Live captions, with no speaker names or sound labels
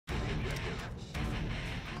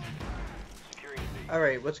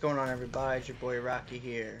Alright, what's going on everybody? It's your boy Rocky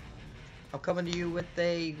here. I'm coming to you with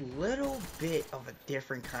a little bit of a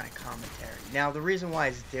different kind of commentary. Now, the reason why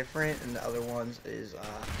it's different than the other ones is,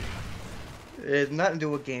 it has nothing to do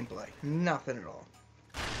with gameplay. Nothing at all.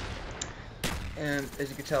 And as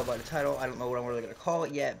you can tell by the title, I don't know what I'm really going to call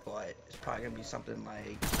it yet, but it's probably going to be something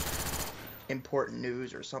like important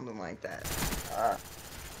news or something like that.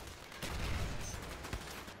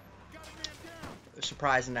 A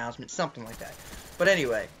surprise announcement, something like that. But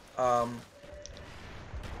anyway, what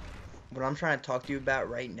I'm trying to talk to you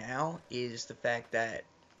about right now is the fact that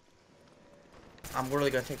I'm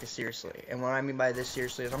really going to take this seriously. And what I mean by this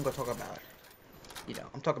seriously is I'm going to talk about,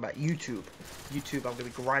 I'm talking about YouTube. I'm going to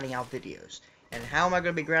be grinding out videos. And how am I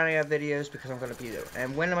going to be grinding out videos? Because I'm going to be doing it.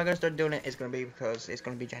 And when am I going to start doing it? It's going to be because it's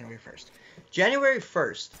going to be January 1st. January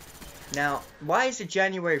 1st. Now, why is it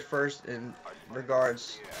January 1st in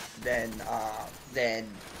regards then,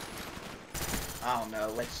 I don't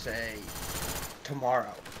know, let's say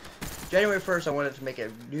tomorrow. January 1st, I wanted to make a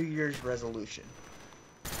New Year's resolution.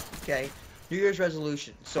 Okay? New Year's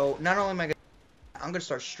resolution. So, not only am I'm going to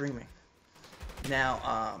start streaming. Now,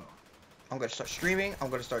 I'm going to start streaming. I'm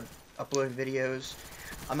going to start uploading videos.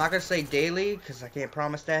 I'm not going to say daily, because I can't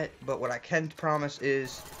promise that. But what I can promise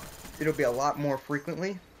is it'll be a lot more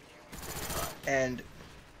frequently. And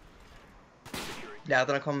now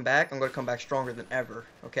that I'm coming back, I'm going to come back stronger than ever,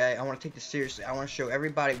 okay? I want to take this seriously. I want to show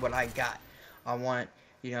everybody what I got. I want,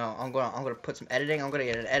 I'm going to put some editing. I'm going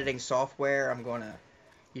to get an editing software. I'm going to,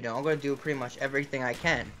 I'm going to do pretty much everything I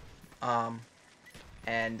can.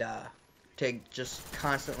 To just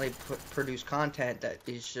constantly produce content that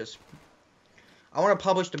is just, I want to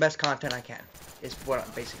publish the best content I can, is what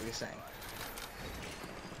I'm basically saying.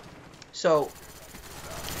 So,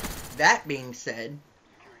 that being said,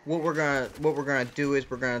 what we're gonna do is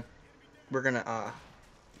there's gonna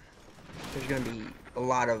be a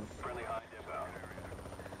lot of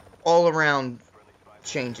all around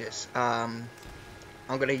changes. I'm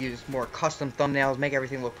gonna use more custom thumbnails, make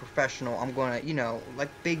everything look professional. I'm gonna, like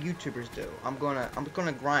big YouTubers do. I'm gonna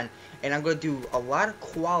grind, and I'm gonna do a lot of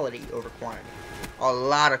quality over quantity, a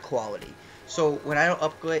lot of quality. So when I don't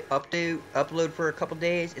upload for a couple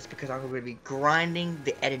days, it's because I'm gonna be grinding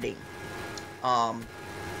the editing.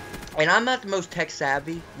 And I'm not the most tech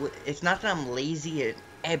savvy. It's not that I'm lazy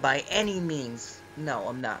by any means. No,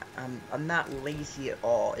 I'm not. I'm not lazy at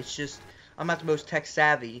all. It's just I'm not the most tech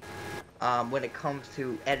savvy when it comes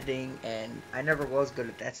to editing, and I never was good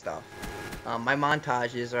at that stuff. My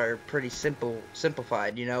montages are pretty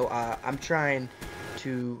simplified. I'm trying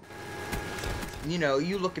to,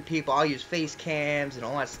 you look at people. I'll use face cams and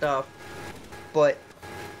all that stuff, but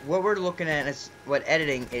what we're looking at is what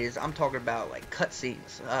editing is. I'm talking about like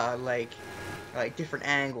cutscenes, like different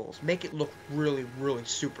angles. Make it look really, really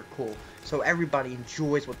super cool, so everybody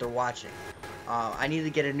enjoys what they're watching. I need to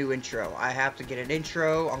get a new intro. I have to get an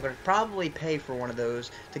intro. I'm gonna probably pay for one of those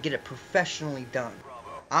to get it professionally done.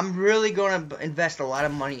 I'm really gonna invest a lot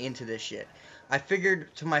of money into this shit. I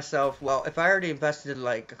figured to myself, well, if I already invested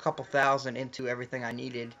like a couple thousand into everything I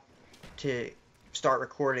needed to start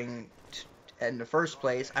recording in the first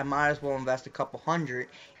place, I might as well invest a couple hundred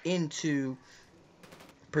into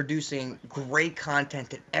producing great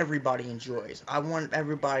content that everybody enjoys. I want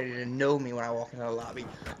everybody to know me when I walk into the lobby.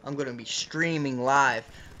 I'm going to be streaming live.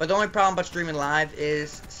 But the only problem about streaming live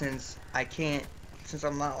is since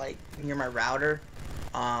I'm not like near my router,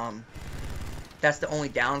 that's the only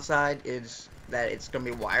downside, is that it's going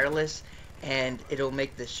to be wireless, and it'll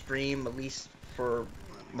make the stream, at least for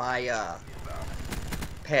my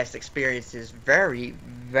past experiences, very,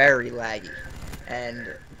 very laggy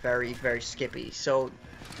and very, very skippy. So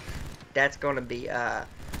that's gonna be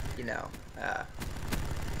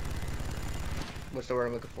what's the word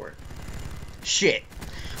I'm looking for? Shit.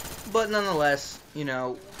 But nonetheless, we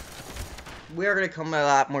are gonna come a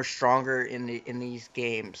lot more stronger in these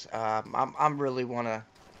games. I'm really wanna,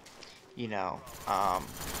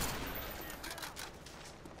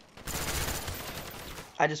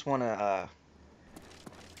 I just wanna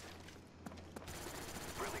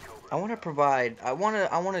I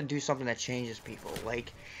want to do something that changes people,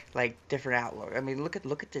 like different outlook. I mean, look at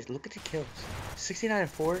this. Look at the kills.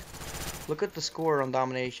 69-4. Look at the score on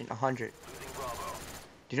domination, 100.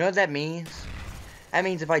 Do you know what that means? That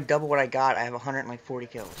means if I double what I got, I have 140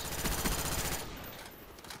 kills.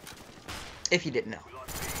 If you didn't know.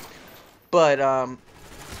 But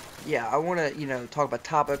yeah, I want to talk about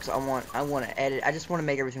topics. I want to edit. I just want to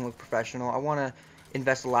make everything look professional. I want to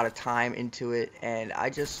invest a lot of time into it, and I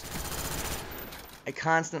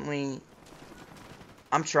constantly,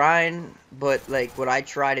 I'm trying, but like what I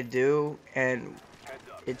try to do, and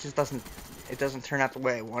it just doesn't, it doesn't turn out the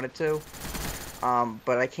way I want it to.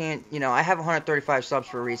 But I can't, you know, I have 135 subs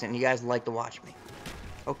for a reason. You guys like to watch me.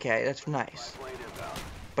 Okay, that's nice.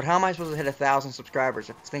 But how am I supposed to hit 1,000 subscribers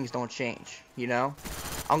if things don't change, you know?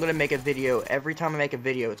 I'm gonna make a video, every time I make a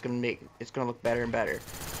video, it's gonna look better and better.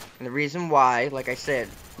 And the reason why, like I said,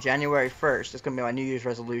 January 1st, is gonna be my New Year's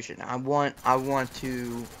resolution. I want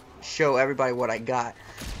to show everybody what I got,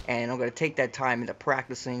 and I'm gonna take that time into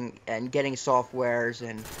practicing and getting softwares,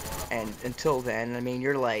 and until then, I mean,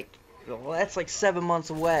 you're like, well, that's like 7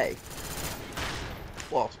 months away.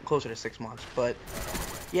 Well, closer to 6 months, but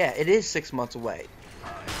yeah, it is 6 months away.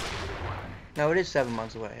 No, it is 7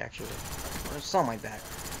 months away, actually. Or something like that.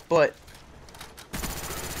 But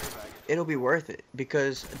it'll be worth it,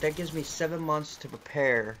 because that gives me 7 months to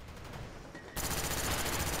prepare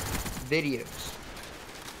videos.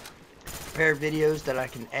 Prepare videos that I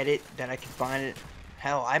can edit, that I can find it.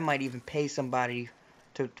 Hell, I might even pay somebody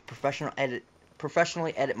to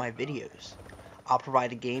professionally edit my videos. I'll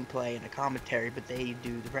provide the gameplay and the commentary, but they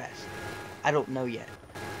do the rest. I don't know yet.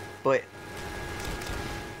 But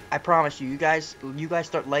I promise you, you guys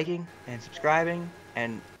start liking and subscribing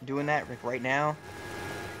and doing that like right now,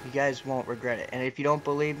 you guys won't regret it. And if you don't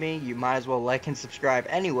believe me, you might as well like and subscribe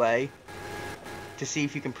anyway to see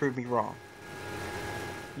if you can prove me wrong.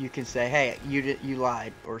 You can say, hey, you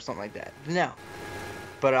lied or something like that. No,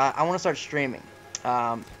 but I want to start streaming.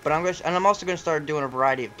 But I'm also gonna start doing a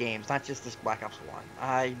variety of games, not just this Black Ops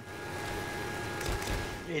 1.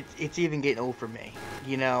 It's even getting old for me,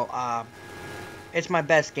 you know. It's my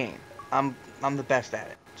best game. I'm the best at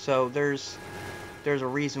it. So there's a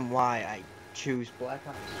reason why I choose Black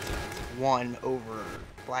Ops 1 over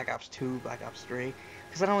Black Ops 2, Black Ops 3,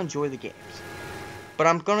 because I don't enjoy the games. But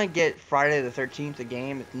I'm gonna get Friday the 13th a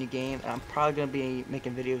new game, and I'm probably gonna be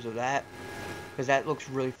making videos of that, because that looks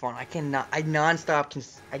really fun. I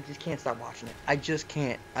just can't stop watching it. I just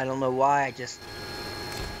can't. I don't know why. It's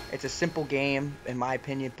a simple game in my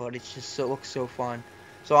opinion, but it's just looks so fun.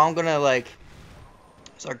 So I'm gonna like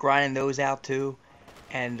start grinding those out too,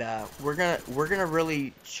 and we're gonna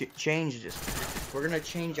really change this. We're gonna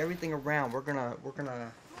change everything around. We're gonna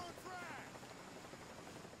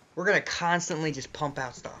constantly just pump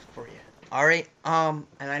out stuff for you. All right. And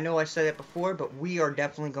I know I said it before, but we are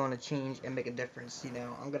definitely going to change and make a difference. You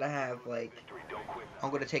know, I'm gonna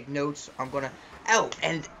take notes. And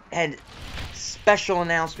special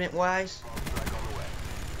announcement wise,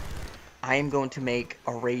 I am going to make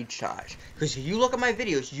a rage charge. Because if you look at my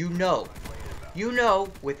videos, you know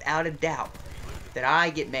without a doubt that I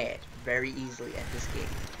get mad very easily at this game.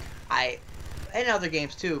 And other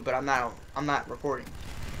games too, but I'm not recording.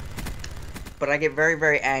 But I get very,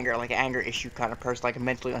 very angry, like an anger issue kind of person, like a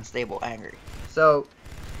mentally unstable angry. So,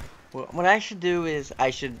 what I should do is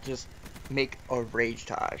I should just make a rage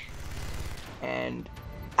tage. And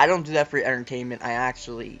I don't do that for entertainment. I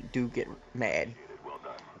actually do get mad.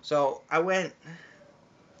 So, I went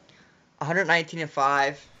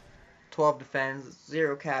 119-5, 12 defends,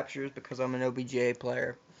 0 captures because I'm an OBJ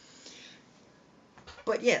player.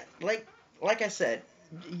 But yeah, like I said,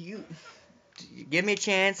 you give me a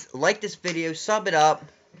chance, like this video, sub it up.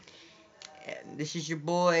 And this is your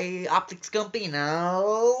boy Optic Scumpy, and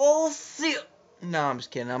I'll see you. No, I'm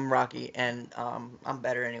just kidding. I'm Rocky, and I'm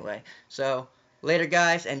better anyway. So later,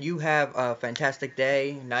 guys, and you have a fantastic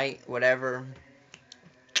day, night, whatever.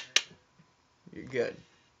 You're good.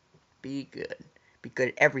 Be good. Be good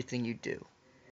at everything you do.